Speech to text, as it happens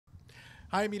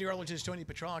Hi, meteorologist Tony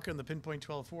Petrarca in the Pinpoint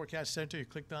 12 Forecast Center. You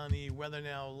clicked on the Weather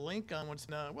Now link on what's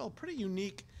pretty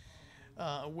unique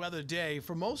weather day.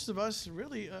 For most of us,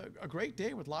 really a great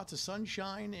day with lots of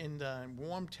sunshine and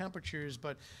warm temperatures,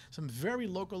 but some very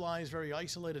localized, very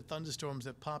isolated thunderstorms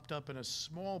that popped up in a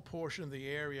small portion of the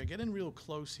area. Getting real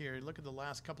close here. Look at the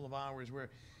last couple of hours. We're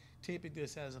taping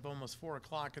this as of almost 4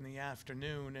 o'clock in the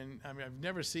afternoon, and I mean, I've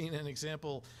never seen an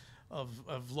example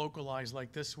of localized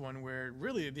like this one, where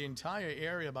really the entire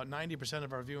area, about 90%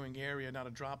 of our viewing area, not a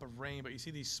drop of rain, but you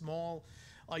see these small,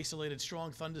 isolated,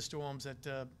 strong thunderstorms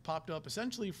that popped up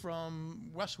essentially from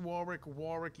West Warwick,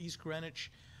 East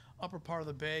Greenwich, upper part of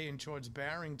the bay and towards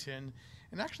Barrington,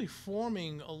 and actually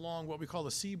forming along what we call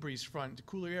the sea breeze front. The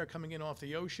cooler air coming in off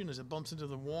the ocean as it bumps into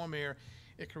the warm air.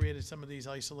 It created some of these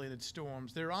isolated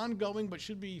storms. They're ongoing, but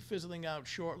should be fizzling out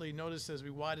shortly. Notice as we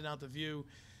widen out the view,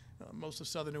 most of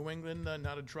southern New England,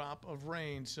 not a drop of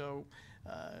rain. So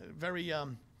very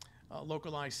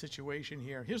localized situation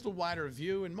here. Here's the wider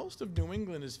view, and most of New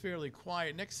England is fairly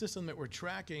quiet. Next system that we're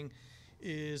tracking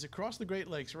is across the Great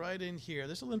Lakes, right in here.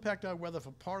 This will impact our weather for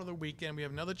part of the weekend. We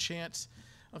have another chance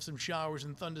of some showers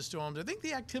and thunderstorms. I think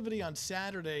the activity on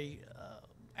Saturday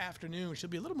afternoon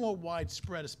should be a little more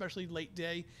widespread, especially late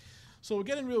day. So we're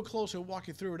getting real close. We'll walk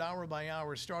you through it hour by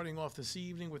hour, starting off this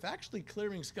evening with actually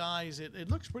clearing skies. It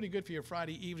looks pretty good for your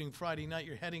Friday evening, Friday night.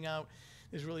 You're heading out.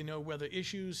 There's really no weather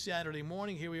issues. Saturday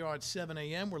morning, here we are at 7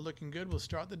 a.m. We're looking good. We'll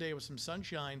start the day with some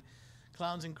sunshine.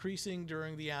 Clouds increasing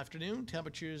during the afternoon.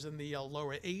 Temperatures in the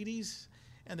lower 80s.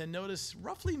 And then notice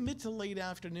roughly mid to late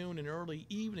afternoon and early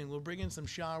evening, we'll bring in some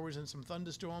showers and some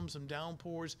thunderstorms, some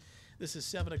downpours. This is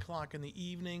 7 o'clock in the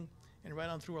evening. And right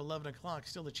on through 11 o'clock,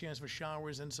 still a chance for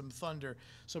showers and some thunder.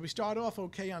 So we start off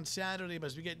okay on Saturday, but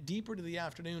as we get deeper to the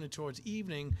afternoon and towards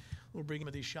evening, we'll bring in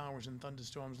these showers and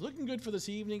thunderstorms. Looking good for this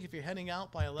evening. If you're heading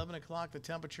out by 11 o'clock, the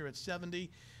temperature at 70.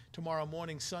 Tomorrow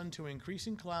morning, sun to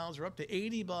increasing clouds. We're up to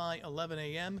 80 by 11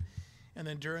 a.m. And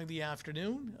then during the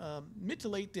afternoon, mid to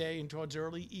late day and towards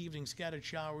early evening, scattered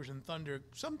showers and thunder.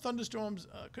 Some thunderstorms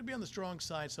could be on the strong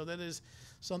side, so that is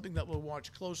something that we'll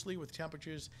watch closely with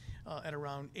temperatures at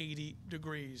around 80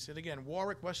 degrees. And again,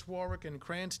 Warwick, West Warwick, and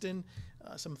Cranston,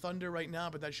 some thunder right now,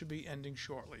 but that should be ending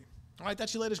shortly. All right,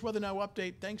 that's your latest Weather Now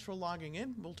update. Thanks for logging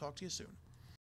in. We'll talk to you soon.